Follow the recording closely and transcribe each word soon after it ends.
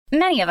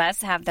Many of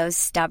us have those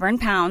stubborn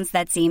pounds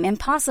that seem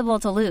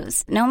impossible to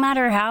lose, no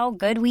matter how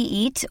good we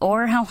eat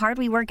or how hard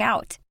we work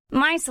out.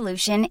 My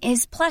solution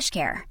is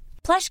PlushCare.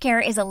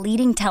 PlushCare is a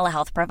leading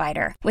telehealth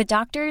provider with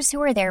doctors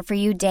who are there for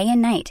you day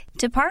and night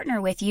to partner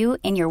with you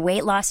in your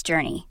weight loss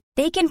journey.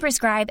 They can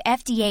prescribe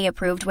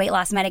FDA-approved weight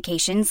loss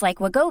medications like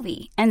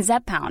Wegovy and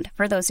Zepbound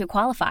for those who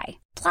qualify.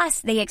 Plus,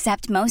 they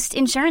accept most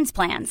insurance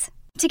plans.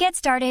 To get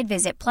started,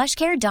 visit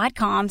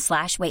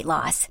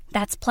plushcare.com/weightloss.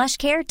 That's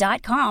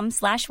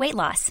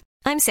plushcare.com/weightloss.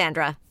 I'm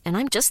Sandra, and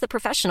I'm just the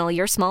professional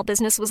your small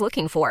business was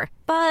looking for.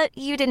 But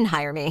you didn't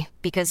hire me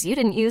because you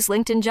didn't use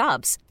LinkedIn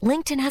Jobs.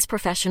 LinkedIn has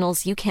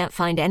professionals you can't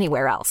find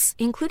anywhere else,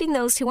 including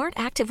those who aren't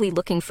actively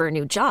looking for a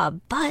new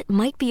job, but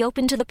might be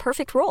open to the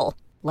perfect role,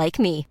 like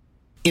me.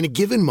 In a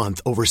given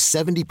month, over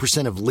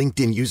 70% of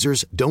LinkedIn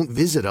users don't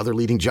visit other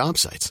leading job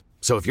sites.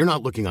 So if you're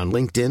not looking on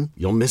LinkedIn,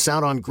 you'll miss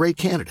out on great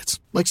candidates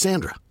like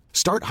Sandra.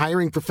 Start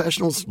hiring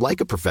professionals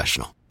like a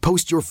professional.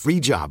 Post your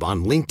free job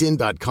on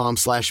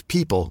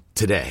linkedin.com/people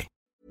today.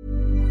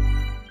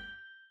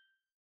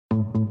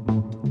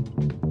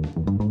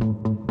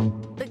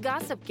 The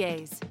Gossip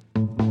Gaze.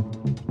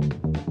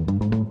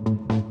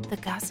 The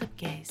Gossip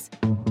Gaze.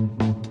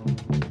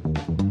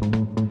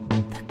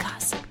 The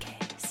Gossip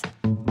Gaze.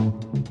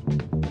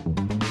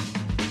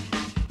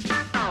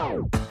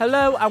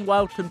 Hello and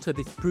welcome to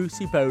this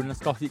Brucey bonus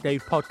Gossip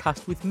Gaze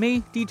podcast with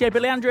me, DJ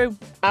Billy Andrew.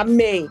 And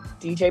me,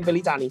 DJ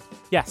Billy Danny.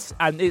 Yes,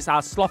 and it's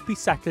our Sloppy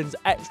Seconds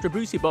extra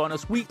Brucey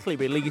bonus weekly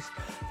release.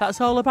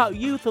 That's all about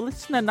you, the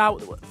listener. Now,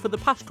 for the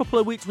past couple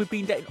of weeks, we've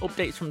been getting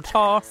updates from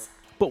Tor,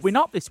 but we're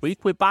not this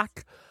week. We're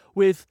back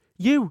with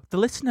you, the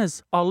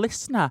listeners, or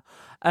listener,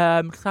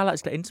 because I like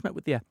to get intimate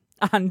with you.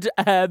 And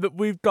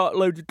we've got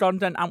loads of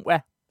content, haven't we?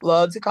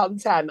 Loads of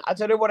content. I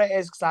don't know what it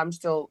is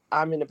because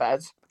I'm in a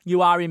bed.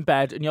 You are in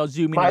bed and you're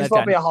zooming Might in as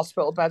well again. be a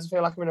hospital bed. I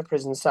feel like I'm in a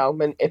prison cell.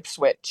 I'm in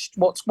Ipswich.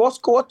 What's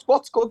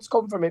good's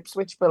come from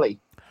Ipswich,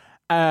 Billy?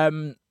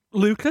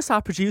 Lucas,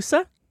 our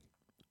producer.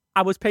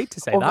 I was paid to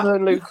say that. Other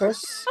than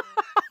Lucas,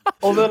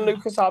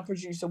 our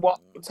producer.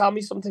 What? Tell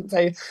me something.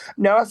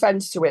 No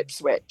offence to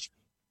Ipswich.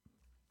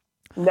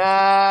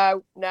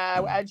 No.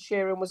 Ed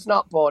Sheeran was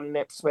not born in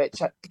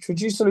Ipswich.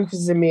 Producer Lucas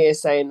is in me here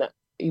saying that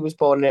he was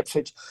born in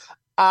Ipswich.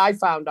 I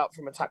found out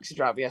from a taxi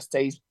driver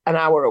yesterday. He's an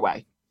hour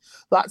away.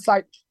 That's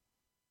like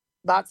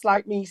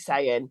me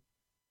saying,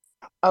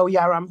 "Oh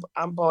yeah,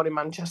 I'm born in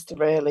Manchester,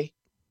 really."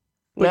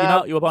 But you're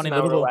not. You were born in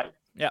Liverpool.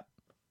 Yeah,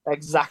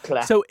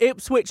 exactly. So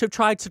Ipswich have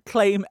tried to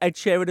claim Ed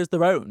Sheeran as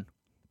their own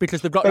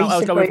because they've got no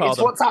else going for it's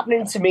them. what's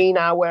happening to me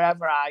now.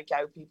 Wherever I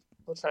go,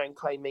 people try and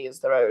claim me as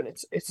their own.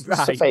 It's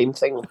right. a fame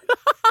thing.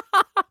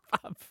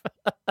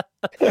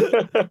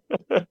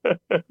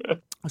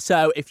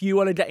 So if you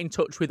want to get in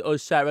touch with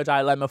us, share a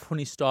dilemma,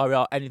 funny story,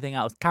 or anything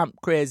else, camp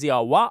crazy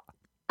or what?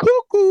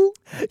 Cuckoo.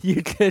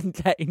 You can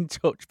get in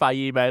touch by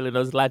emailing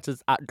us,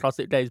 letters at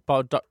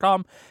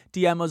gossipdayspod.com,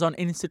 DM us on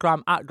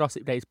Instagram at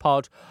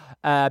gossipdayspod,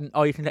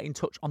 or you can get in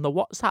touch on the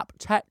WhatsApp,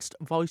 text,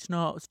 voice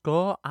notes,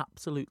 go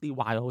absolutely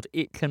wild.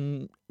 You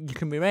can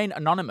remain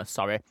anonymous,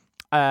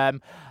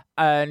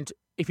 and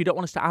if you don't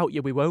want us to out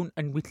you, we won't,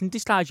 and we can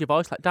disguise your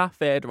voice like Darth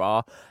Vader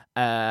or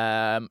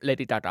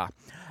Lady Gaga.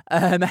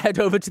 Head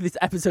over to this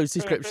episode's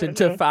description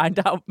to find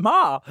out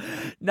more.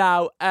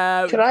 Now,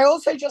 can I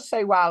also just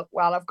say, while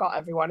I've got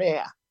everyone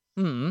here,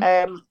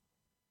 I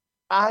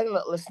had a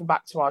little listen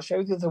back to our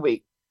show the other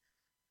week.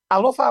 I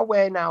love how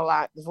we're now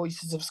like the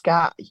voices of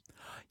Sky.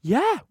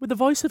 Yeah, with the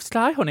voice of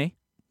Sky, honey.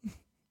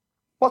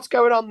 What's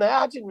going on there?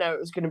 I didn't know it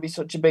was going to be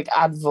such a big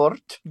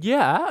advert.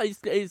 Yeah,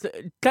 it's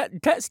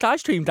get Sky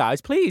Stream, guys,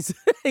 please.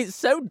 It's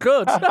so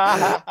good.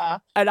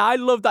 And I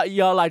love that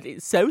you're like,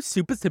 it's so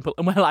super simple.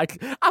 And we're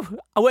like, I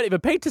weren't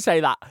even paid to say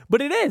that.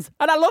 But it is.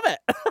 And I love it.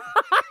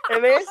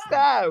 It is,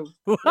 though.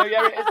 No,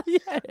 yeah, it is.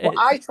 Yeah, it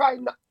Well, is.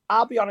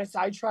 I'll be honest,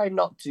 I try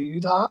not to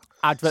do that.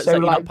 Adverts So, that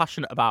you're like, not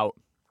passionate about.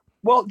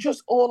 Well,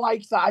 just all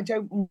like that I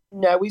don't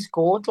know is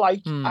good.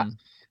 Like,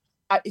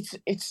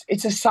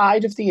 it's a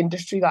side of the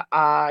industry that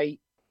I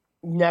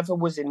never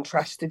was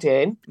interested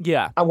in.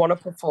 Yeah. I want to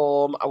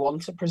perform, I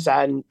want to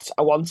present,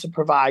 I want to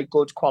provide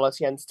good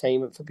quality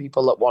entertainment for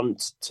people that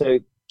want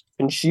to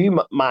consume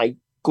my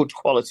good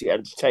quality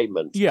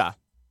entertainment. Yeah.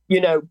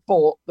 You know,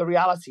 but the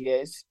reality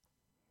is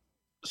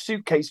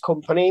suitcase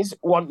companies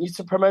want you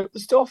to promote the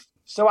stuff.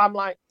 So I'm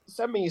like,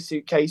 send me your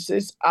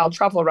suitcases. I'll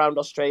travel around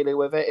Australia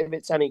with it. If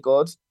it's any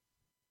good,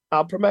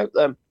 I'll promote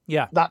them.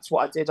 Yeah. That's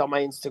what I did on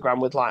my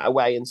Instagram with like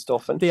Away and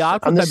stuff. And They are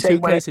good, them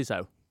suitcases,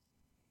 though.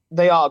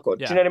 They are good.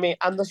 Yeah. Do you know what I mean?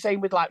 And the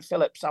same with like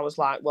Philips. I was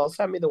like, well,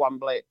 send me the one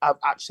blade. I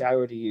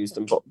already used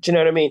them, but do you know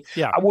what I mean?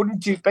 Yeah. I wouldn't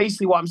do,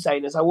 basically what I'm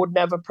saying is I would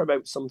never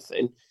promote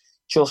something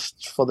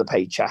just for the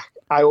paycheck.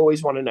 I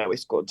always want to know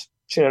it's good.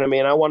 Do you know what I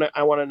mean? I want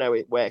to know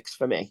it works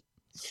for me.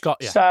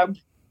 Got you. So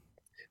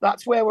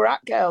that's where we're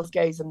at, girls,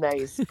 gays and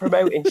nays,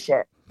 promoting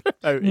shit.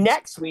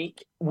 Next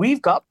week,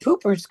 we've got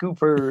pooper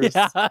scoopers.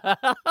 Yeah.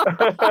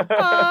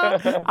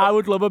 I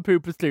would love a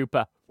pooper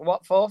scooper.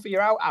 What for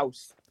your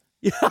outhouse?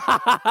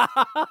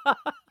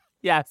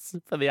 Yes,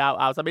 for the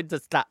outhouse. I'm into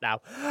stat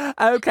now.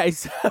 Okay,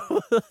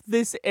 so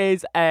this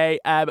is a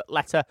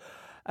letter.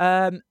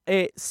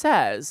 It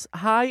says,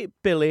 "Hi,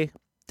 Billy,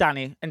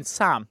 Danny, and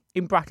Sam."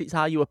 In brackets,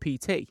 are you a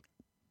PT?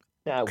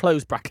 No.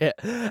 Close bracket.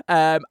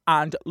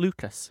 And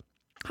Lucas.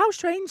 How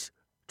strange.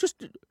 Just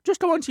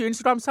go onto your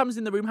Instagram. Sam's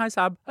in the room. Hi,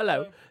 Sam.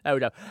 Hello. Oh,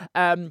 no.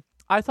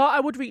 I thought I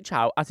would reach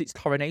out as it's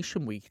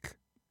Coronation Week.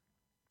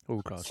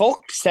 Oh, God.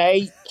 Fuck's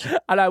sake.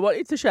 And I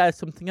wanted to share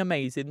something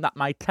amazing that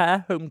my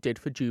care home did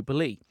for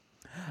Jubilee.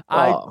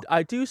 Oh.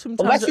 I do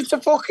sometimes... Unless it's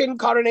a fucking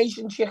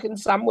coronation chicken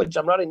sandwich,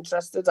 I'm not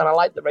interested, and I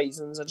like the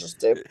raisins, I just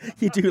do.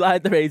 You do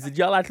like the raisins.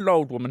 You're like an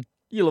old woman.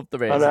 You love the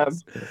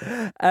raisins.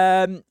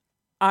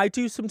 I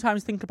do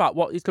sometimes think about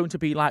what it's going to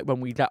be like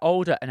when we get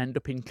older and end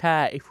up in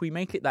care if we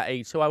make it that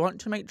age. So I want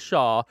to make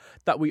sure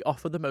that we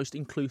offer the most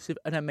inclusive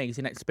and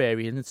amazing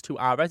experience to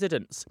our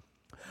residents.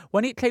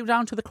 When it came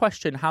down to the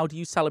question, how do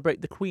you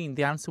celebrate the Queen?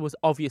 The answer was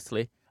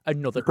obviously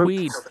another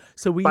Queen.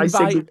 So we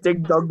invited...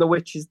 Ding Dong, the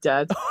witch is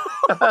dead.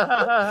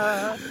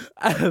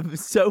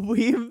 So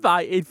we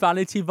invited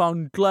Vanity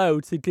Von Glow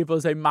to give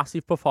us a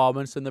massive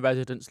performance and the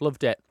residents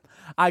loved it.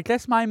 I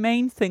guess my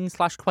main thing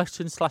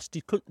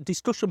 /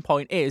 discussion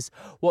point is,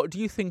 what do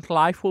you think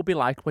life will be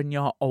like when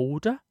you're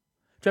older?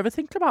 Do you ever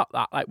think about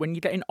that? Like when you're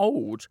getting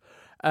old,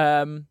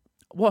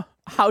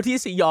 how do you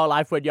see your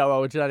life when you're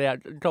older?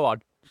 Go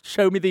on,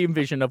 show me the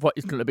envision of what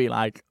it's going to be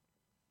like.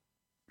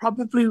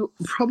 Probably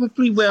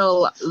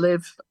will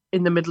live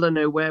in the middle of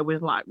nowhere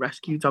with like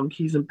rescue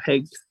donkeys and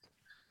pigs.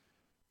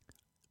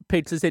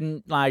 Pigs as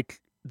in like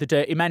the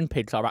dirty men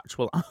pigs or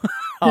actual?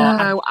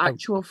 No,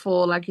 actual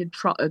four-legged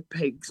trotted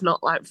pigs,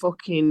 not like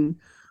fucking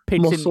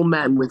pigs muscle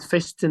men with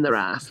fists in their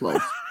ass,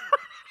 love.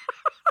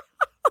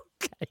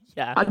 Okay,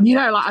 yeah. And you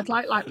know, like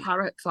I'd like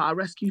parrots. Like I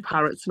rescue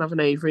parrots and have an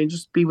aviary and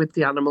just be with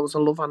the animals. I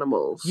love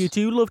animals. You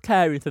do love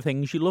caring for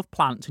things. You love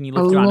plants and you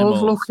love your animals.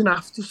 I love looking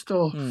after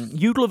stuff.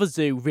 You'd love a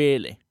zoo,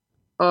 really?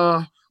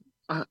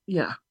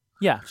 Yeah.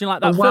 Yeah, do you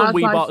like that film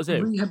We Bought a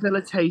Zoo?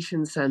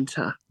 Rehabilitation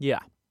centre. Yeah.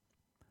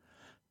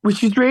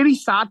 Which is really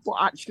sad, but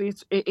actually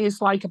it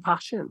is like a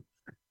passion.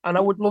 And I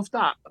would love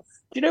that. Do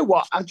you know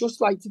what? I just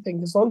like to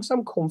think as long as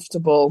I'm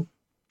comfortable.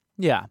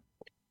 Yeah.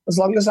 As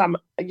long as I'm,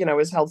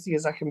 as healthy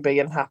as I can be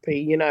and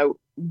happy,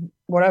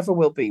 whatever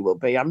will be, will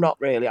be. I've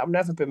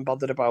never been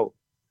bothered about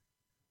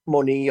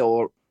money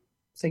or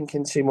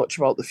thinking too much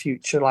about the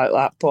future like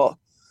that. But,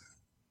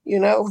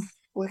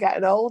 we're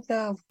getting old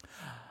now.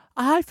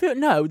 I feel,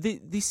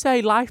 they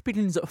say life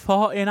begins at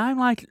 40 and I'm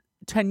like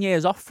 10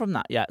 years off from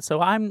that yet.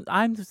 So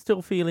I'm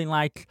still feeling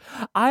like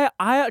I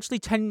actually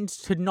tend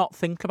to not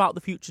think about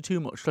the future too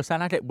much because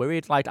then I get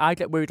worried. Like,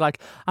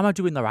 am I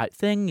doing the right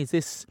thing? Is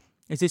this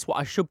what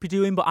I should be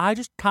doing? But I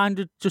just kind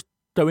of just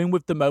going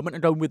with the moment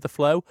and going with the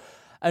flow.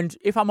 And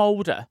if I'm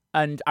older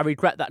and I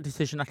regret that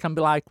decision, I can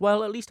be like,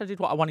 well, at least I did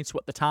what I wanted to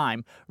at the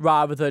time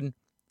rather than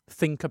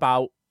think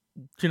about,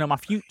 my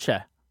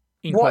future.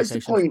 What is the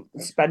point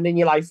of spending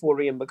your life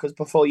worrying because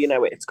before you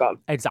know it, it's gone?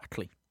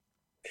 Exactly.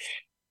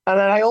 And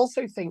then I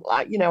also think,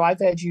 I've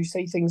heard you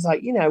say things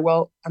like,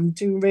 well, I'm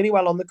doing really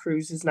well on the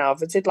cruises now.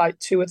 If I did like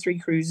 2 or 3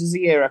 cruises a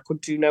year, I could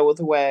do no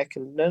other work.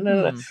 And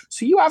no.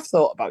 So you have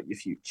thought about your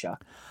future.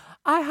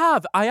 I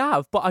have,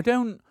 but I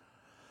don't.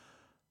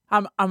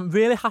 I'm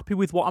really happy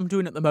with what I'm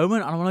doing at the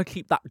moment, and I want to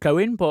keep that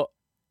going. But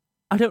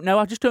I don't know.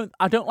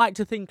 I don't like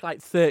to think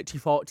like 30,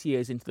 40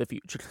 years into the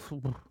future.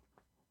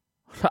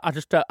 I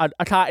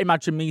can't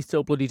imagine me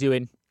still bloody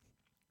doing.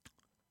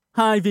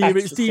 Hi, Vera,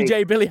 it's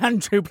DJ Billy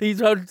Andrew.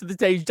 Please welcome to the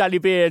stage Danny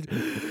Beard,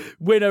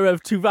 winner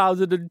of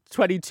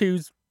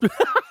 2022's. Do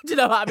you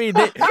know what I mean?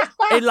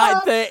 In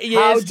like 30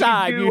 years'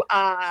 time.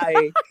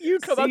 You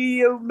come see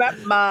you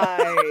met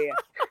my.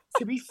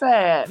 To be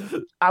fair,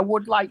 I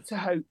would like to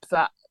hope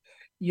that,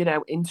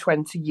 in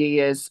 20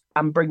 years,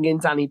 I'm bringing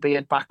Danny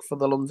Beard back for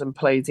the London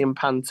Palladium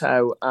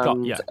Panto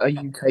and a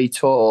UK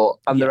tour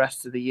and the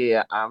rest of the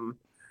year.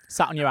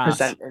 Sat on your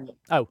ass.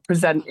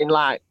 Presenting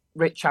like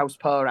Rich House,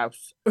 Poor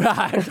House.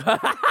 Right.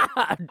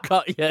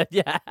 Got you,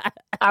 yeah.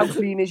 How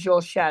clean is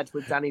your shed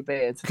with Danny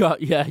Beard?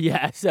 Got you,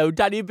 yeah. So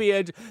Danny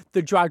Beard,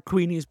 the drag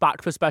queen, is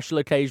back for special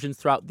occasions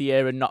throughout the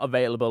year and not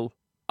available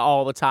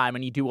all the time,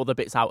 and you do other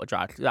bits out of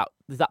drag.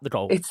 Is that the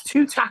goal? It's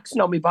too taxing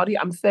on my body.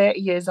 I'm 30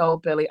 years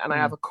old, Billy, and I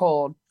have a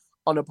corn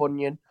on a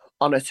bunion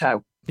on a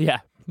toe. Yeah.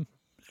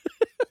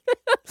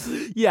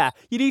 Yeah,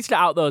 you need to get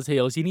out those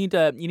heels. You need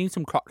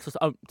some Crocs.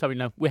 Oh, sorry,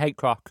 no, we hate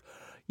Croc.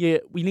 Yeah,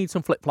 we need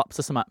some flip flops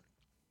or something.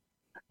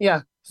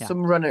 Yeah,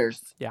 some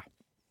runners. Yeah,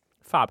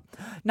 fab.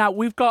 Now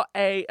we've got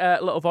a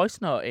little voice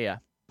note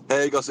here.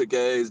 Hey, Gossip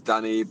Gays,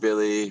 Danny,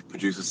 Billy,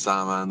 producer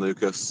Sam and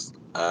Lucas.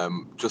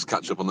 Just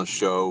catch up on the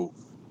show.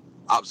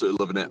 Absolutely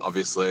loving it.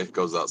 Obviously,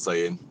 goes without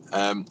saying.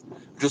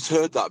 Just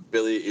heard that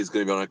Billy is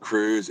going to be on a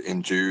cruise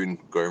in June,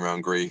 going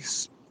around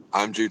Greece.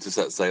 I'm due to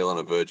set sail on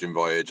a Virgin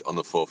voyage on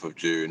the 4th of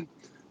June.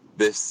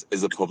 This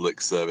is a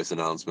public service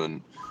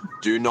announcement.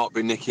 Do not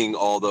be nicking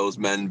all those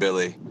men,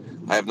 Billy.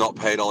 I have not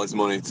paid all his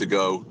money to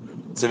go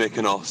to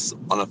Mykonos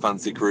on a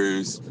fancy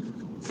cruise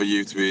for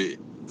you to be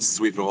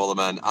sweeping of all the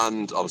men,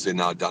 and obviously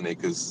now Danny,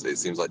 because it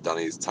seems like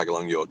Danny's tagging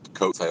along your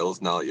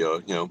coattails now that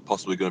you're,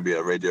 possibly going to be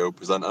a radio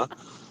presenter.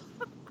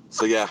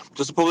 So yeah,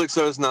 just a public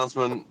service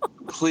announcement.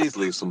 Please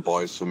leave some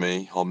boys for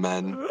me, or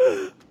men.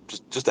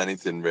 Just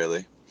anything,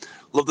 really.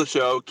 Love the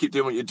show. Keep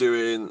doing what you're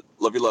doing.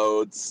 Love you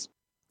loads.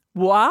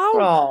 Wow.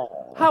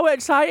 Oh. How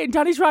exciting.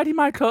 Danny's riding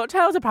my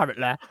coattails,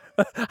 apparently.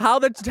 How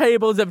the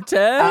tables have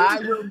turned. I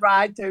will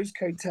ride those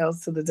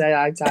coattails to the day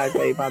I die,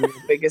 babe. I'm your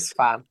biggest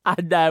fan. I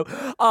know.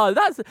 Oh,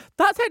 that's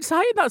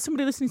exciting that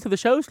somebody listening to the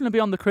show is going to be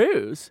on the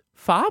cruise.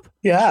 Fab.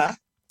 Yeah.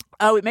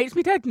 Oh, it makes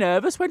me dead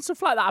nervous when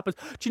stuff like that happens.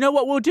 Do you know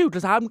what we'll do?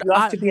 Because You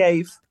have to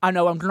behave. I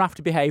know I'm going to have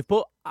to behave,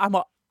 but I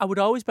would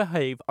always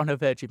behave on a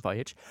Virgin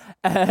voyage.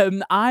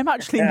 I'm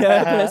actually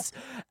nervous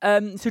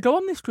to go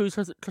on this cruise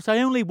because I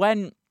only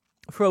went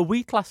for a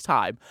week last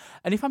time,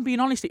 and if I'm being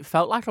honest, it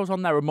felt like I was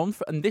on there a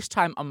month, and this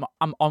time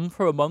I'm on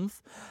for a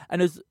month.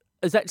 And as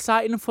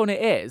exciting and fun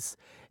it is,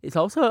 it's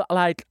also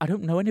like I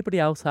don't know anybody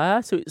else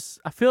there, so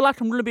I feel like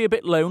I'm going to be a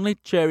bit lonely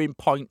during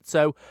points.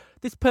 So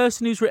this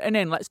person who's written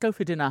in, let's go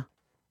for dinner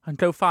and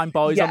go find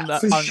boys on the.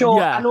 For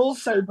sure, and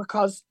also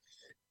because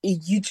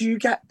you do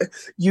get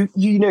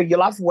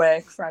you'll have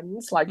work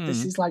friends. Like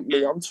this is like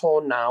me on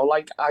tour now.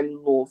 Like I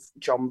love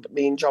John.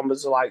 Me and John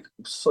was like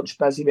such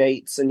busy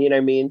mates, and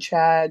me and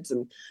Chad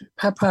and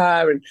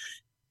Pepper and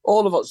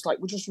all of us, like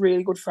we're just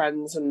really good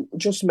friends. And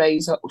just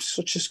May's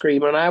such a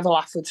screamer, and I have a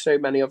laugh with so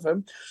many of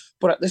them.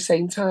 But at the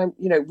same time,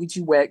 we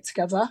do work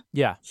together.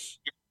 Yeah.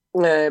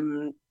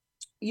 And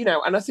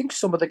I think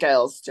some of the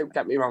girls, don't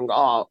get me wrong,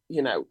 are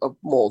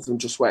more than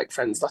just work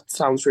friends. That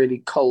sounds really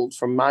cold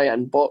from my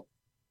end, but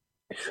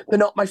they're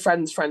not my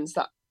friends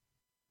that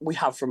we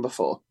have from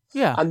before.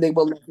 Yeah. And they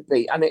will never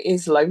be. And it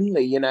is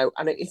lonely, and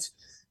it's,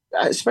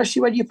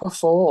 especially when you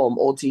perform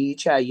or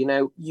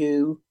DJ,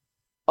 you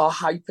are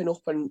hyping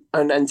up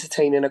and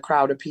entertaining a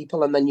crowd of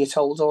people, and then you're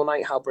told all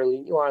night how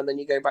brilliant you are, and then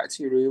you go back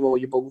to your room or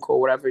your bunk or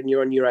whatever, and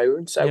you're on your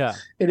own. So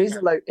it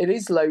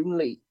is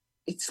lonely.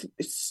 It's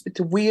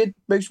a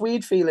most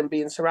weird feeling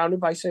being surrounded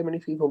by so many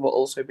people, but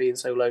also being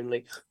so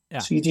lonely. Yeah.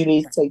 So you do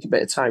need to take a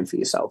bit of time for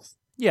yourself.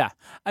 Yeah,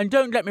 and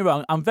don't get me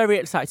wrong, I'm very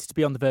excited to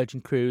be on the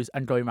Virgin Cruise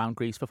and going around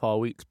Greece for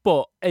 4 weeks,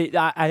 but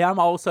I am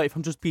also, if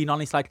I'm just being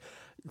honest, like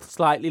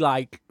slightly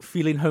like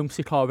feeling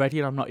homesick already,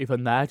 and I'm not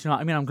even there. Do you know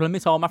what I mean? I'm going to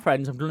miss all my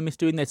friends, I'm going to miss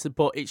doing this,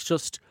 but it's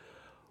just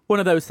one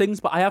of those things.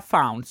 But I have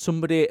found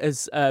somebody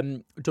has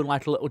done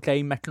like a little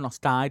day in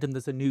Mykonos Died, and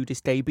there's a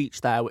nudist day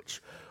beach there,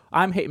 which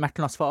I'm hitting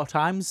Mykonos 4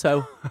 times,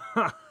 so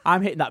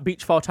I'm hitting that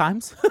beach 4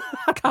 times.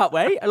 I can't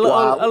wait. A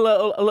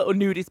little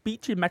nudist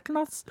beach in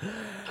Mykonos.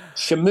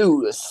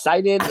 Shamu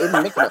sighted in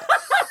Mykonos.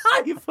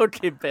 You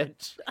fucking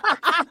bitch.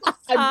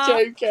 I'm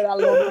joking. I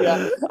love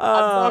you.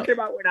 I'm talking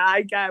about when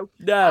I go.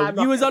 No,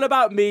 you was on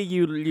about me,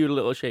 you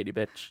little shady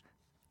bitch.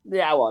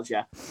 Yeah, I was,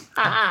 yeah.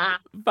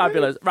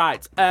 Fabulous.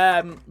 Right.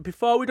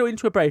 Before we go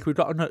into a break, we've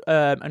got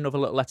another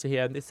little letter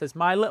here, and this says,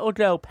 my little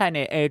girl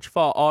Penny, age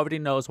 4, already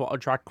knows what a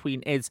drag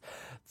queen is,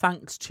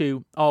 thanks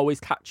to always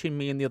catching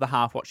me and the other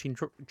half watching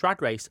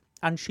Drag Race,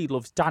 and she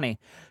loves Danny.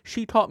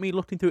 She caught me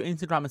looking through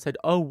Instagram and said,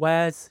 oh,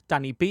 where's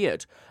Danny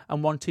Beard?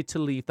 And wanted to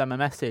leave them a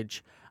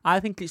message. I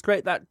think it's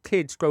great that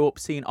kids grow up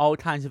seeing all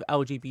kinds of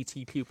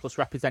LGBTQ plus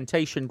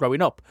representation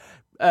growing up.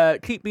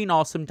 Keep being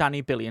awesome,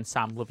 Danny, Billy and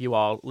Sam. Love you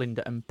all,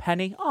 Linda and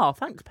Penny. Oh,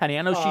 thanks, Penny.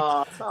 I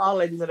know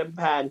Linda and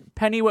Penny.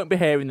 Penny won't be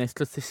hearing this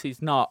because this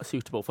is not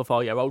suitable for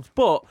 4-year-olds.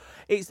 But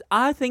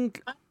I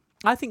think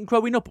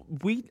growing up,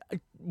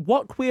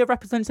 what queer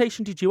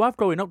representation did you have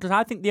growing up? Because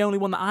I think the only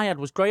one that I had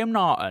was Graham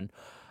Norton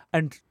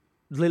and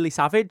Lily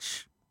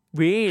Savage.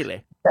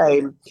 Really?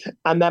 Same.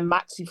 And then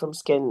Maxie from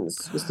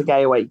Skins was the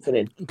gay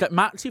awakening.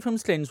 Maxie from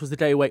Skins was the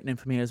gay awakening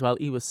for me as well.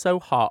 He was so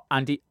hot,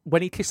 and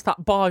when he kissed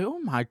that boy, oh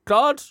my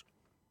God,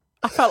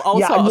 I felt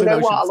all sorts of you know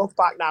emotions. what? I look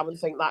back now and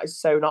think that is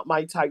so not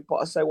my type, but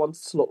I so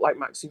wanted to look like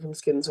Maxie from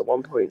Skins at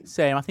one point.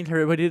 Same. I think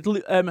everybody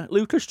did.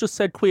 Lucas just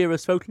said Queer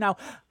as Folk. Now,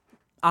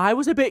 I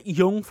was a bit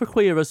young for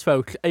Queer as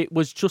Folk. It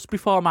was just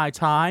before my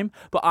time,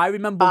 but I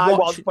remember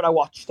but I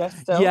watched it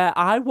still. Yeah,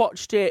 I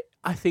watched it,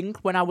 I think,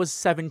 when I was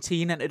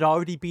 17, and it had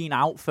already been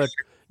out for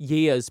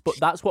years, but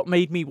that's what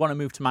made me want to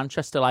move to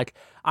Manchester. Like,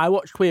 I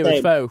watched Queer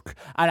as Folk,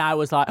 and I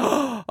was like,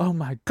 oh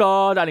my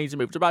God, I need to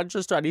move to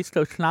Manchester. I need to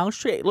go to Canal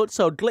Street. It looks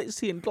so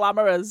glitzy and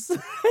glamorous.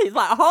 It's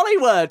like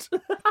Hollywood.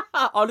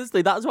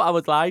 Honestly, that's what I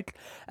was like.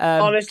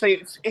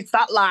 Honestly, it's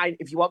that line.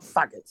 If you want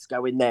faggots,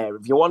 go in there.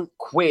 If you want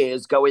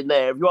queers, go in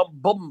there. If you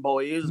want bum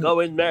boys, go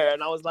in there.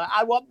 And I was like,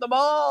 I want them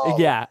all.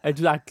 Yeah,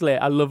 exactly.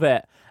 I love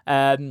it.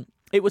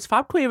 It was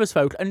fab, Queer as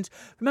Folk. And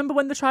remember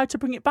when they tried to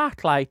bring it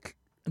back, like,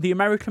 the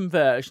American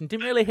version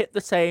didn't really hit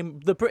the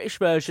same. The British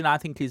version, I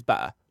think, is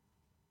better.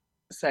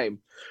 Same.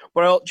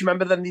 Well, do you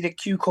remember then they did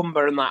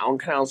Cucumber and that on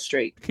Canal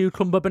Street?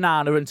 Cucumber,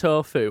 banana and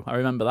tofu. I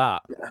remember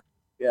that.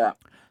 Yeah.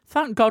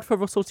 Thank God for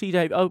Russell T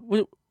Davies.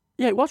 Oh,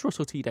 yeah, it was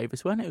Russell T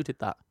Davies, wasn't it, who did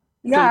that?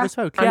 Yeah.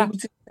 Folk, yeah.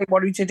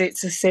 Who did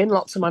It's a Sin.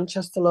 Lots of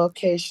Manchester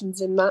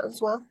locations in that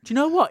as well. Do you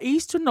know what?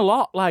 He's done a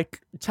lot,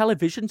 like,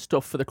 television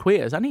stuff for the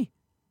queers, hasn't he?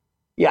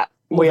 Yeah,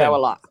 we have a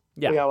lot.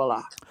 Yeah. We owe a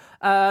lot.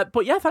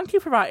 But yeah, thank you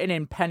for writing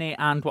in Penny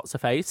and what's her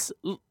face,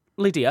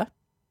 Lydia.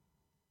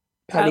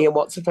 Penny and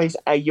what's her face?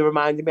 You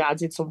reminded me, I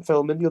did some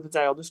filming the other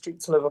day on the street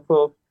to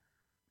Liverpool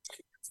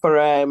for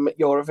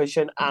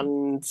Eurovision,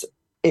 and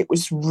it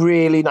was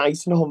really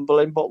nice and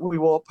humbling. But we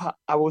walked.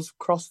 I walked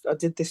across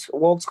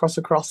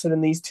a crossing,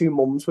 and these two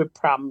mums with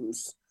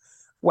prams.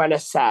 When I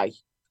say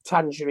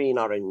tangerine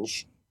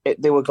orange,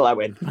 they were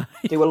glowing.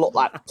 They were looked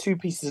like two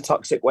pieces of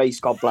toxic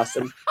waste. God bless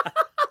them.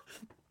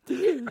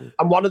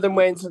 And one of them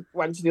went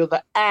to the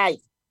other. Hey,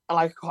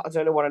 I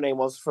don't know what her name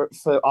was for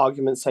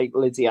argument's sake,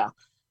 Lydia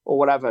or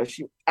whatever.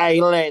 Hey,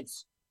 Lyd,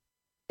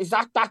 is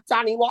that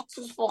Danny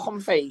Watts'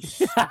 fucking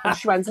face? And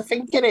she went, I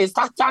think it is.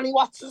 That Danny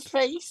Watts'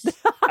 face?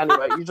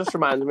 Anyway, you just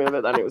reminded me of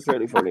it then. It was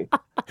really funny.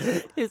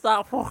 Is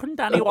that fucking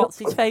Danny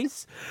Watts'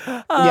 face?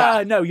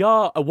 Yeah. No,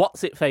 you're a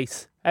What's-it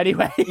face.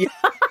 Anyway. Yeah.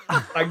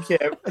 Thank you.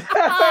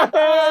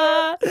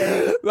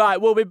 Right,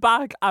 we'll be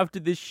back after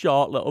this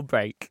short little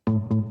break.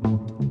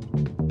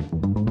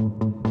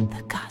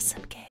 The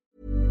Gossip Case.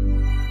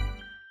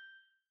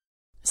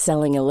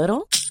 Selling a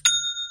little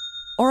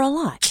or a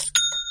lot?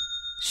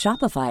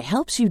 Shopify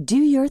helps you do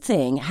your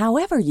thing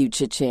however you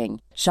cha-ching.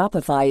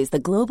 Shopify is the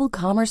global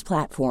commerce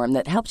platform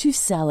that helps you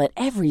sell at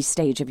every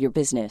stage of your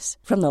business.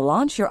 From the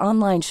launch your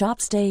online shop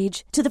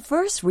stage to the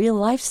first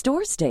real-life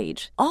store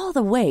stage, all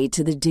the way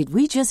to the did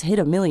we just hit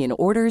a million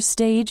orders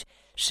stage.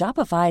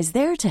 Shopify's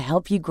there to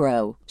help you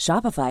grow.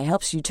 Shopify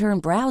helps you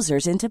turn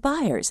browsers into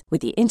buyers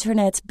with the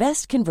internet's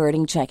best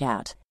converting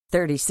checkout.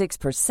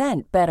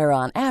 36% better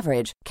on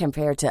average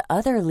compared to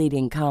other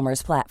leading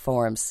commerce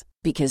platforms.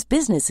 Because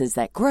businesses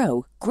that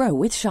grow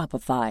with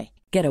Shopify.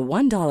 Get a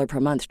 $1 per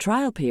month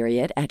trial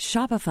period at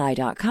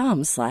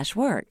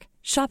shopify.com/work.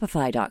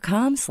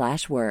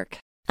 Shopify.com/work.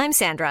 I'm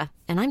Sandra,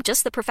 and I'm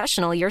just the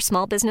professional your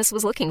small business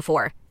was looking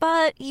for.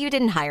 But you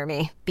didn't hire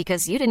me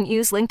because you didn't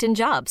use LinkedIn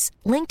Jobs.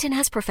 LinkedIn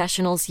has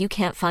professionals you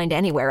can't find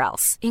anywhere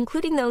else,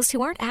 including those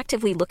who aren't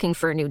actively looking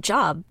for a new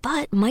job,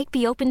 but might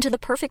be open to the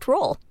perfect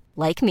role,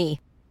 like me.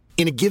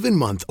 In a given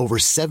month, over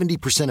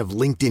 70% of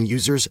LinkedIn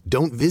users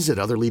don't visit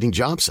other leading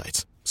job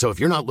sites. So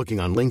if you're not looking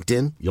on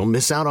LinkedIn, you'll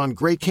miss out on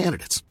great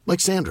candidates like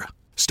Sandra.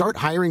 Start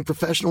hiring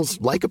professionals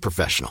like a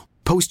professional.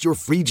 Post your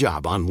free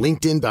job on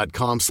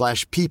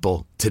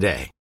linkedin.com/people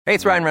today. Hey,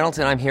 it's Ryan Reynolds,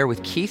 and I'm here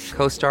with Keith,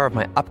 co-star of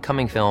my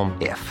upcoming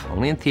film, If,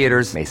 only in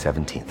theaters May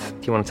 17th.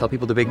 Do you want to tell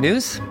people the big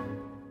news?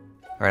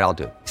 All right, I'll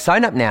do it.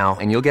 Sign up now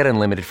and you'll get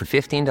unlimited for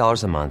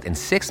 $15 a month and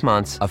 6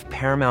 months of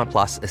Paramount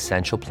Plus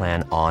Essential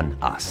Plan on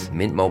us.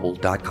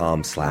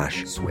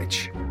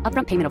 MintMobile.com/switch.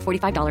 Upfront payment of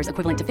 $45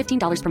 equivalent to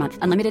 $15 per month.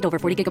 Unlimited over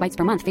 40 gigabytes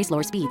per month. Face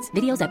lower speeds.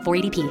 Videos at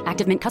 480p.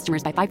 Active Mint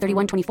customers by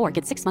 531.24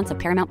 get 6 months of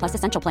Paramount Plus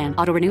Essential Plan.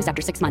 Auto renews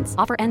after 6 months.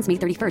 Offer ends May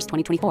 31st,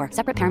 2024.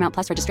 Separate Paramount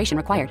Plus registration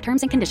required.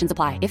 Terms and conditions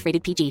apply if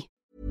rated PG.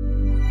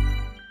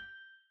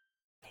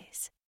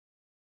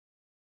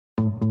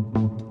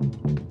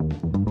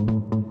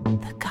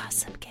 The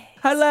Gossip Case.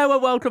 Hello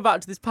and welcome back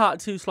to this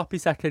part 2 sloppy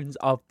seconds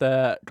of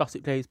the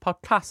Gossip Days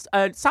podcast.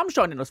 Sam's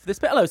joining us for this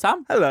bit. Hello,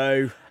 Sam.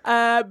 Hello.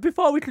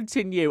 Before we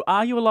continue,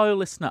 are you a loyal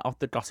listener of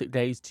the Gossip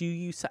Days? Do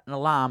you set an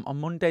alarm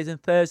on Mondays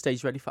and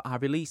Thursdays ready for our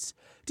release?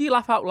 Do you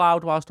laugh out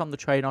loud whilst on the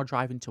train or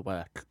driving to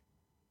work?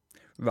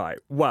 Right,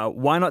 well,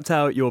 why not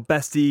tell your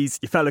besties,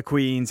 your fellow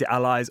queens, your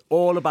allies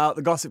all about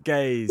the Gossip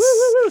Gaze? Woo,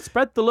 woo, woo.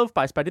 Spread the love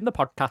by spreading the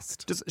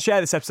podcast. Just share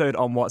this episode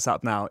on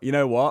WhatsApp now. You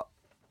know what?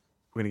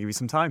 We're going to give you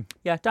some time.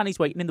 Yeah, Danny's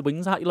waiting in the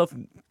wings, aren't you, love?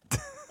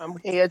 I'm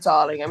here,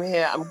 darling. I'm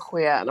here. I'm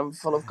queer and I'm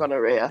full of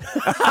gonorrhea.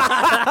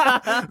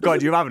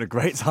 God, you're having a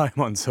great time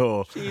on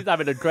tour. She's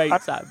having a great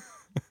time.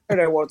 I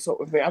don't know what's up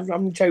with me.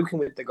 I'm joking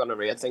with the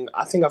gonorrhea thing.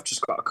 I think I've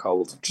just got a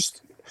cold.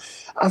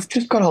 I've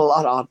just got a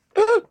lot on.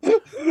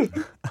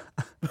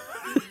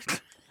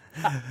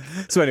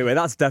 So anyway,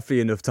 that's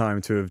definitely enough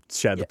time to have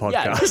shared the podcast.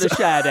 Yeah, should have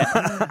shared it.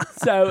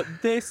 So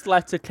this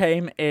letter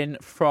came in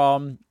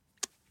from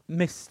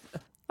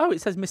it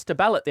says Mr.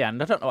 Bell at the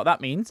end. I don't know what that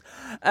means.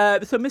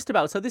 So Mr.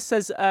 Bell. So this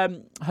says,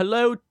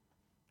 hello,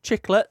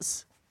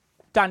 chicklets,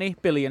 Danny,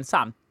 Billy and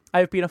Sam.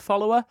 I have been a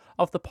follower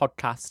of the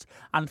podcast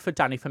and for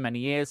Danny for many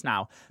years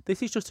now.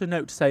 This is just a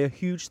note to say a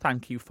huge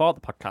thank you for the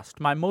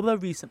podcast. My mother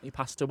recently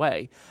passed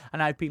away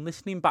and I've been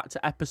listening back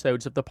to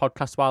episodes of the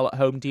podcast while at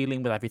home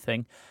dealing with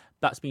everything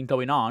that's been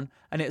going on,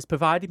 and it's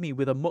provided me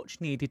with a much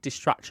needed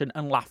distraction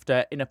and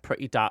laughter in a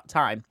pretty dark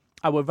time.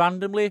 I will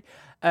randomly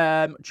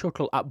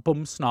chuckle at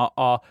Bumsnot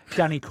or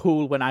Danny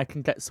Cool when I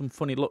can get some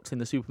funny looks in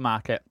the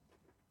supermarket.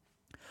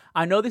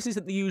 I know this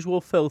isn't the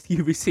usual filth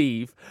you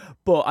receive,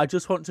 but I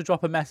just want to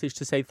drop a message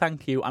to say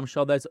thank you. I'm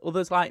sure there's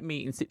others like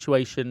me in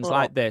situations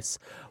like this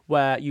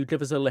where you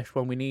give us a lift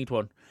when we need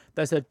one.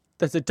 There's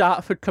a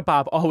Dartford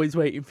kebab always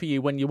waiting for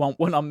you when you want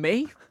one on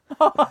me.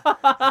 Well,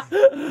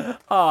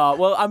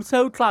 I'm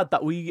so glad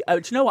that we... do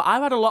you know what?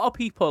 I've had a lot of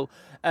people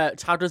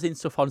tag us in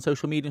stuff on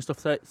social media and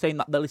stuff saying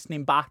that they're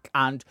listening back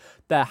and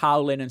they're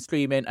howling and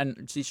screaming,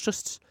 and it's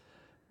just...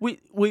 We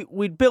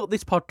built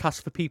this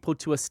podcast for people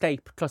to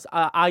escape, because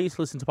I used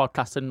to listen to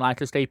podcasts and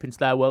like escape into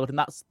their world, and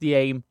that's the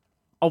aim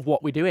of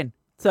what we're doing.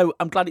 So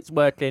I'm glad it's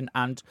working,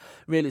 and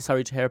really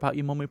sorry to hear about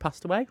your mum who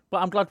passed away.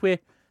 But I'm glad we're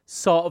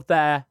sort of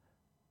there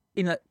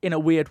in a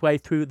weird way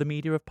through the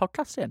media of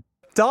podcasting.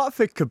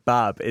 Dartford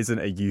kebab isn't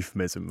a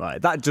euphemism,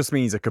 right? That just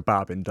means a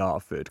kebab in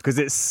Dartford, because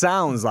it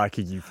sounds like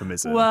a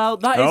euphemism. Well,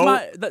 that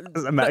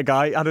is I met a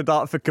guy had a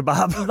Dartford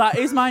kebab. That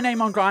is my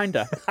name on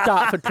Grindr,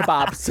 Dartford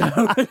kebab.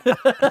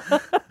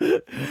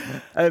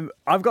 So,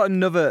 I've got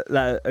another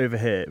letter over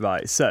here,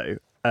 right? So.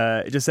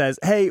 It just says,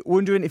 hey,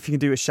 wondering if you can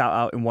do a shout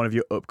out in one of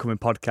your upcoming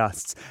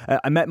podcasts.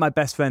 I met my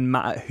best friend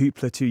Matt at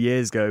Hoopla 2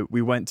 years ago.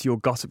 We went to your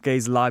Gossip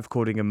Gaze live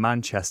recording in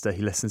Manchester.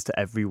 He listens to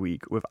every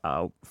week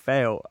without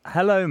fail.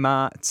 Hello,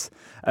 Matt.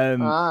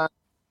 For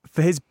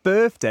his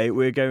birthday,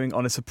 we're going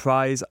on a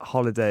surprise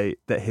holiday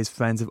that his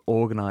friends have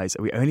organised.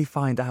 And we only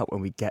find out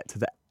when we get to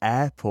the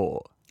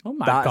airport. Oh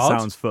my God. That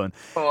sounds fun.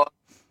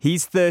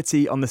 He's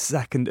 30 on the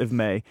 2nd of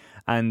May,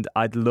 and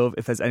I'd love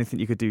if there's anything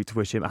you could do to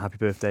wish him a happy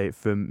birthday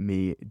from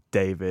me,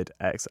 David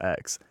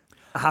XX.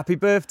 Happy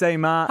birthday,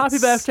 Matt. Happy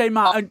birthday,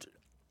 Matt. And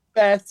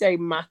birthday,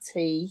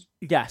 Matty.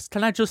 yes,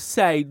 can I just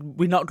say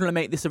we're not going to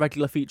make this a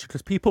regular feature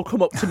because people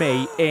come up to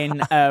me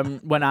in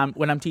when I'm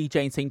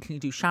DJing saying, can you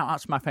do shout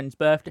outs for my friend's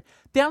birthday?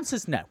 The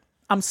answer's no.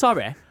 I'm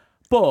sorry,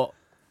 but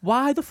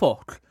why the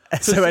fuck?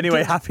 So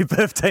anyway, happy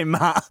birthday,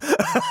 Matt.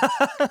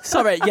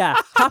 Sorry, yeah,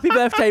 happy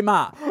birthday,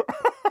 Matt.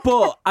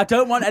 But I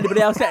don't want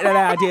anybody else getting any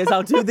ideas.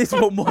 I'll do this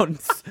one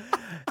once.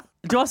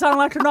 Do I sound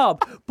like a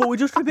knob? But we're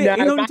just a bit...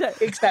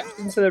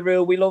 exception to the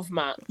rule. We love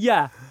Matt.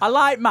 Yeah, I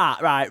like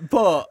Matt, right?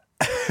 But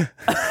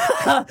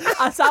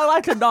I sound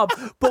like a knob.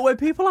 But when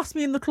people ask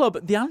me in the club,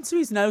 the answer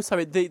is no,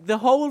 sorry.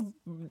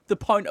 The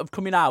point of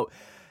coming out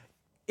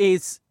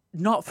is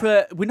not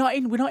for... We're not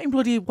in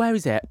bloody... Where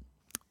is it?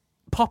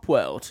 Pop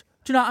World.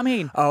 Do you know what I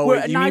mean? Oh,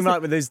 you mean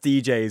like with those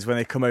DJs when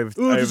they come over the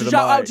mic?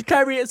 Shout out to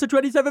Kerry, it's the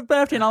 27th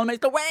birthday and I'll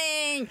make the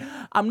wing.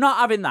 I'm not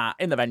having that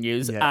in the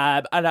venues.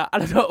 Yeah. And I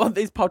don't want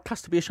this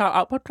podcast to be a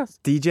shout-out podcast.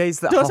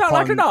 DJs that Do I sound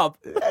like a knob?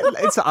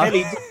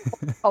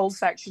 The whole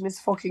section is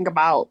fucking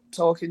about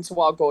talking to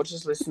our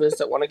gorgeous listeners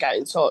that want to get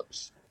in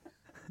touch.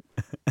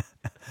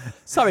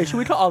 Sorry, should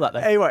we cut all that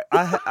then? Anyway,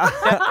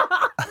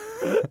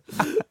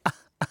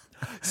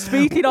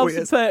 Speaking of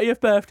 30th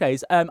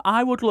birthdays,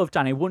 I would love,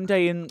 Danny, one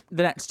day in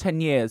the next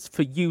 10 years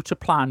for you to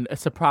plan a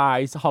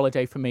surprise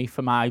holiday for me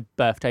for my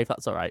birthday, if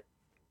that's all right.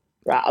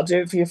 Right, I'll do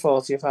it for your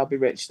 40th. I'll be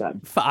rich then.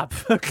 Fab.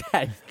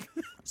 Okay.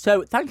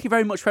 So thank you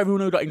very much for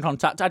everyone who got in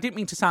contact. I didn't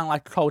mean to sound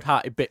like a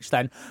cold-hearted bitch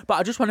then, but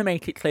I just want to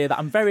make it clear that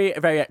I'm very,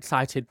 very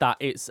excited that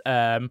it's...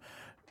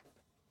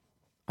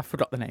 I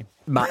forgot the name.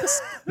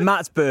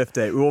 Matt's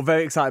birthday. We're all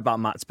very excited about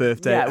Matt's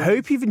birthday. Yeah, I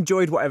hope you've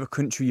enjoyed whatever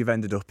country you've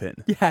ended up in.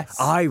 Yes.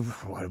 I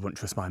wouldn't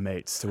trust my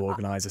mates to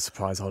organise a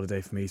surprise holiday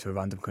for me to a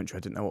random country.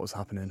 I didn't know what was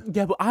happening.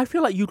 Yeah, but I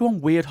feel like you go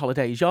on weird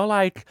holidays. You're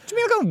like... Do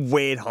you mean I go on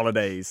weird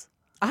holidays?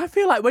 I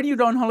feel like when you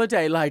go on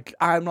holiday, like,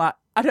 I'm like...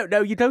 I don't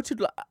know, you go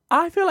to...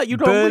 I feel like you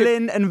go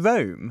Berlin and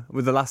Rome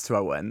were the last two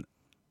I went.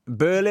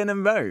 Berlin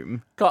and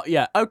Rome?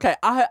 Yeah, okay.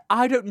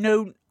 I don't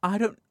know...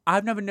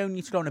 I've never known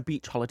you to go on a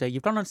beach holiday.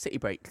 You've gone on city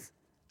breaks.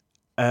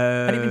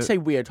 I didn't even say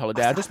weird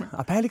holiday.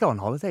 I barely go on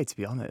holiday, to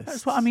be honest.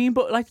 That's what I mean.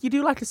 But like, you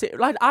do like a city,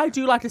 like I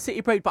do like a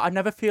city break, but I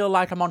never feel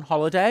like I'm on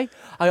holiday.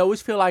 I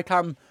always feel like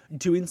I'm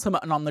doing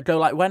something on the go.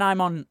 Like when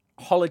I'm on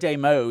holiday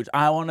mode,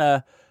 I want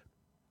a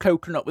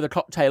coconut with a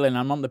cocktail in.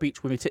 I'm on the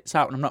beach with my tits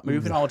out and I'm not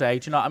moving all day.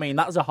 Do you know what I mean?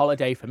 That's a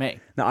holiday for me.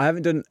 No, I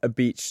haven't done a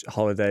beach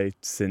holiday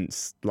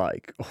since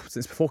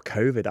before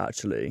COVID.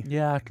 Actually,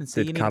 yeah, I can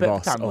see. You need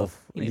Kavos tan, love.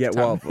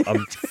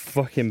 I'm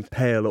fucking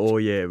pale all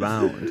year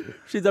round.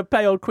 She's a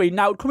pale queen.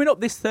 Now, coming up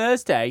this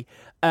Thursday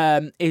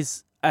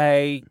is it's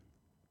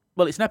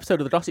an episode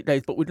of the Gossip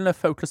Days, but we're going to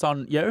focus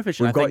on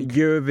Eurovision. We've got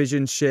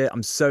Eurovision shit.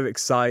 I'm so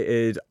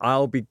excited.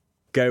 I'll be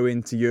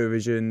going to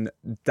Eurovision.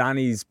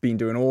 Danny's been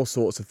doing all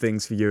sorts of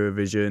things for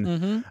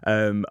Eurovision.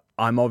 Mm-hmm.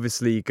 I'm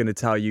obviously going to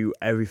tell you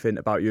everything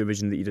about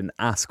Eurovision that you didn't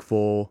ask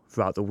for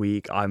throughout the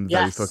week. I'm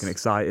very fucking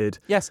excited.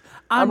 Yes.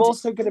 I'm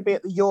also going to be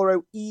at the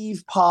Euro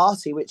Eve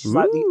party, which is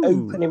like the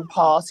opening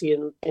party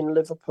in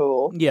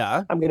Liverpool.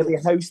 Yeah. I'm going to be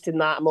hosting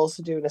that. I'm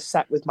also doing a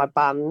set with my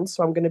band.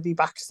 So I'm going to be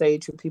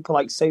backstage with people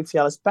like Sophie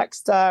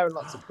Ellis-Bextor and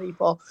lots of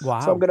people.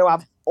 Wow. So I'm going to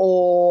have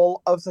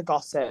all of the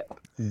gossip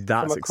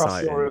That's from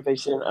across exciting.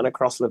 Eurovision and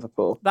across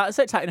Liverpool. That's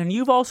exciting. And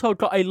you've also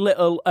got a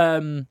little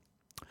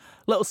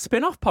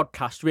spin-off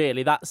podcast,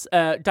 really. That's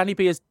Danny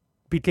Beer's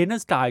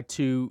Beginner's Guide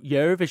to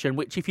Eurovision,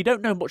 which if you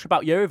don't know much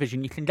about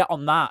Eurovision, you can get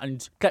on that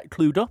and get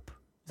clued up.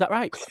 Is that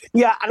right?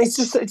 Yeah, and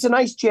it's a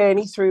nice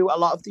journey through a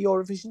lot of the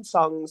Eurovision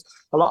songs,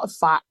 a lot of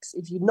facts.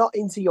 If you're not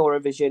into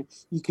Eurovision,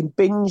 you can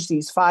binge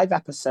these 5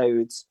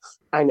 episodes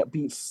and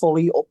be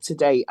fully up to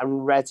date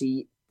and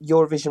ready,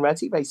 Eurovision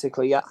ready,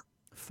 basically, yeah.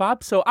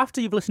 Fab. So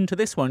after you've listened to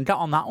this one, get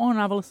on that one and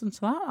have a listen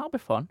to that. That'll be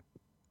fun.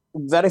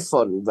 Very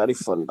fun,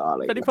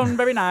 darling. Very fun,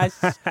 very nice.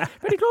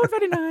 Very good,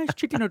 very nice.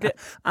 Chicken nugget.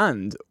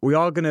 And we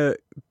are going to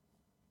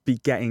be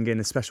getting in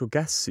a special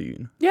guest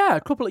soon. Yeah,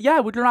 we're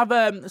going to have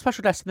a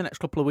special guest in the next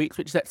couple of weeks,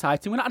 which is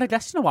exciting. We've not had a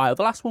guest in a while.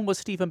 The last one was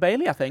Stephen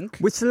Bailey, I think.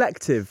 We're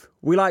selective.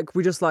 We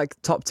just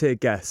like top tier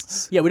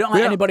guests. Yeah, we don't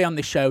like anybody on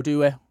this show, do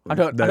we? I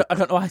don't know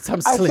why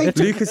I'm silly.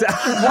 Lucas, what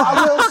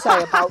I will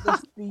say about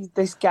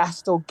this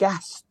guest or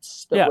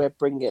guests that we're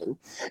bringing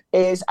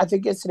is, I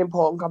think it's an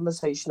important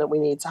conversation that we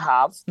need to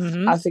have.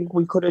 Mm-hmm. I think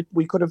we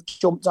could have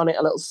jumped on it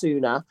a little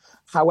sooner.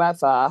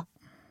 However,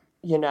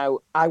 you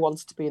know, I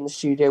wanted to be in the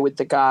studio with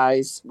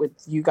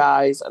you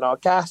guys and our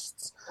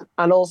guests.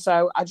 And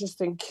also, I just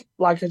think,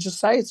 like I just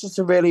say, it's just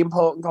a really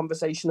important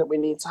conversation that we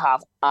need to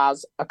have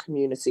as a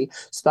community.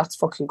 So that's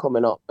fucking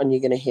coming up and you're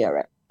going to hear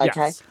it.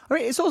 Okay? Yes. I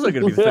mean, it's also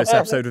going to be the first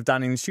episode of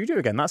Danny in the studio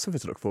again. That's something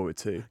to look forward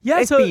to.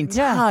 Yeah, it's been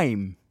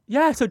time.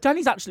 Yeah, so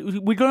Danny's actually,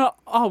 we're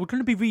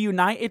gonna be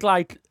reunited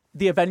like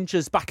the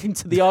Avengers back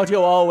into the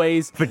Audio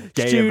Always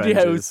studios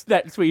Avengers.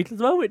 next week as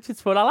well, which is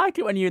fun. I like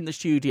it when you're in the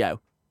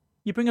studio.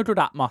 You bring a good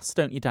atmos,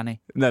 don't you,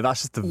 Danny? No,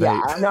 that's just the vape.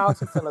 Yeah, I know how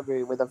to fill a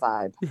room with a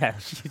vibe. Yeah.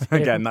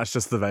 Again, that's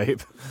just the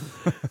vape.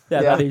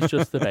 Yeah, that is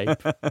just the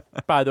vape.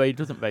 By the way, he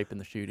doesn't vape in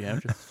the studio,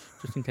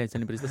 just in case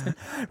anybody's listening.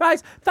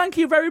 Right, thank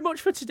you very much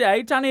for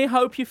today. Danny,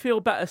 hope you feel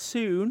better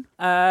soon.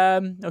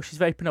 Oh, she's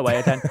vaping away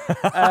again.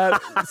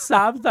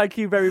 Sam, thank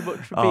you very much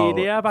for being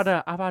here.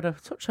 I've had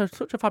such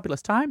a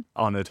fabulous time.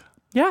 Honoured.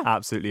 Yeah.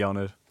 Absolutely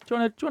honoured. Do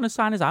you want to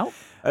sign us out?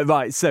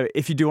 Right, so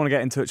if you do want to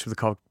get in touch with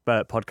the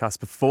podcast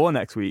before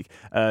next week,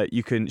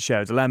 you can share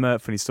a dilemma,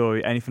 funny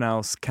story, anything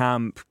else,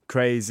 camp,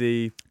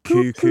 crazy,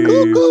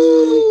 cuckoo.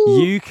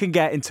 You can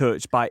get in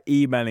touch by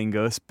emailing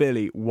us.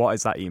 Billy, what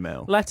is that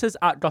email?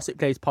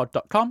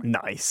 letters@gossipgazepod.com.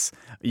 Nice.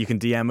 You can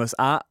DM us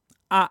at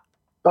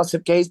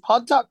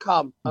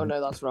gossipgazepod.com. Oh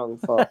no, that's wrong.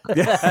 Fuck.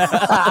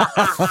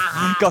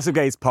 Gossip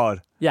Gaze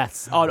Pod.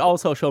 Yes, on all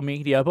social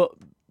media, but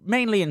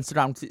mainly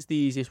Instagram because it's the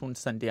easiest one to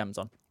send DMs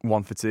on.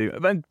 1 for 2.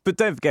 But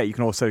don't forget, you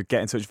can also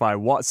get in touch via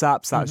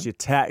WhatsApp. So that's your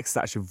text,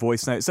 that's your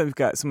voice notes. Don't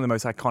forget, some of the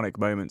most iconic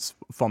moments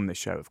from this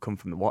show have come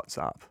from the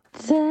WhatsApp.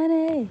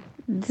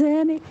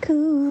 Danny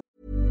cool.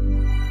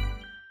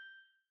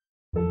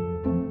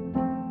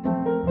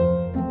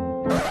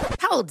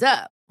 Hold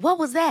up. What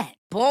was that?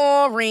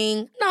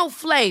 Boring. No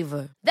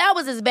flavor. That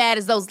was as bad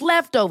as those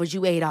leftovers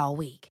you ate all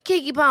week.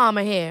 Keke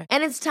Palmer here,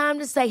 and it's time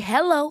to say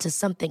hello to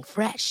something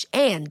fresh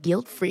and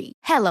guilt-free.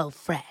 Hello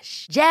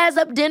Fresh. Jazz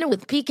up dinner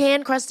with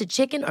pecan-crusted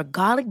chicken or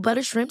garlic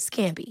butter shrimp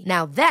scampi.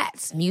 Now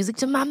that's music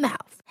to my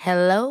mouth.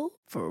 Hello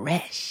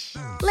Fresh.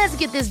 Let's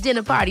get this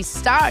dinner party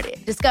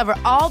started. Discover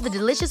all the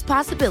delicious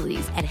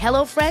possibilities at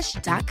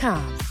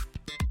HelloFresh.com.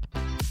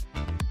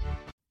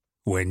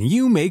 When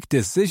you make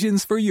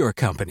decisions for your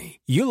company,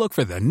 you look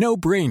for the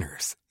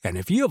no-brainers. And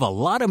if you have a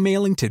lot of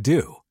mailing to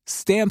do,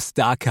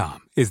 Stamps.com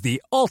is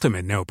the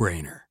ultimate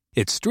no-brainer.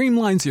 It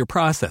streamlines your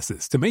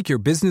processes to make your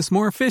business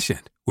more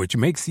efficient, which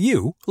makes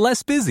you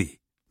less busy.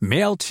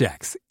 Mail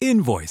checks,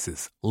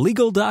 invoices,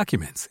 legal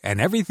documents,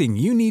 and everything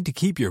you need to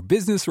keep your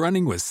business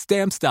running with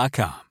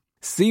Stamps.com.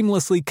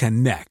 Seamlessly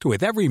connect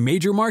with every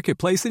major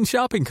marketplace and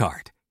shopping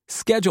cart.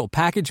 Schedule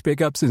package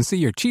pickups and see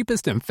your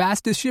cheapest and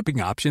fastest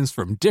shipping options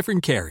from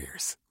different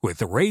carriers.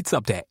 With rates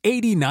up to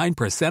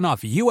 89%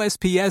 off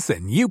USPS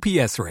and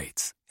UPS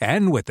rates.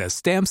 And with the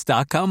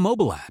Stamps.com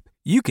mobile app,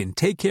 you can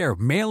take care of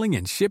mailing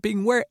and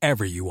shipping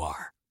wherever you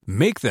are.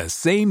 Make the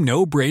same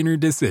no-brainer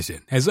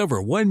decision as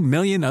over 1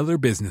 million other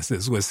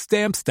businesses with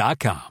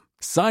Stamps.com.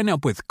 Sign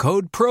up with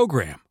code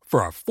PROGRAM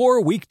for a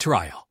 4-week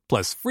trial,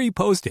 plus free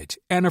postage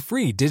and a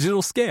free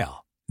digital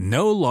scale.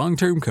 No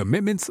long-term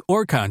commitments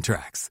or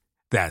contracts.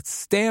 That's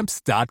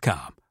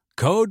Stamps.com.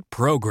 Code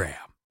PROGRAM.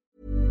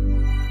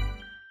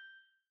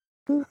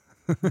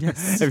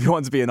 Yes. If you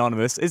want to be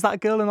anonymous, is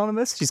that girl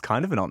anonymous? She's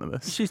kind of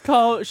anonymous. She's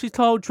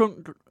called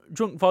drunk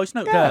voice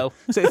note girl.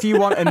 So if you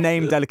want a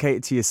name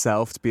dedicated to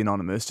yourself to be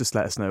anonymous, just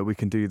let us know. We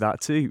can do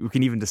that too. We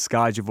can even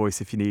disguise your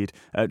voice if you need.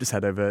 Just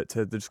head over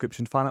to the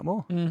description to find out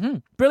more. Mm-hmm.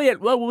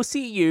 Brilliant. Well, we'll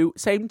see you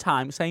same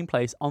time, same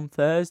place on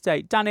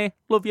Thursday. Danny,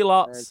 love you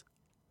lots.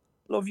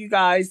 Love you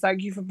guys.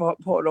 Thank you for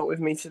putting up with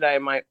me today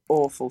in my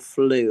awful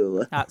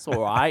flu. That's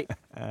all right.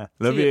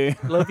 Love you.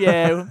 Love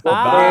you.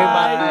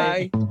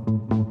 Bye. Bye.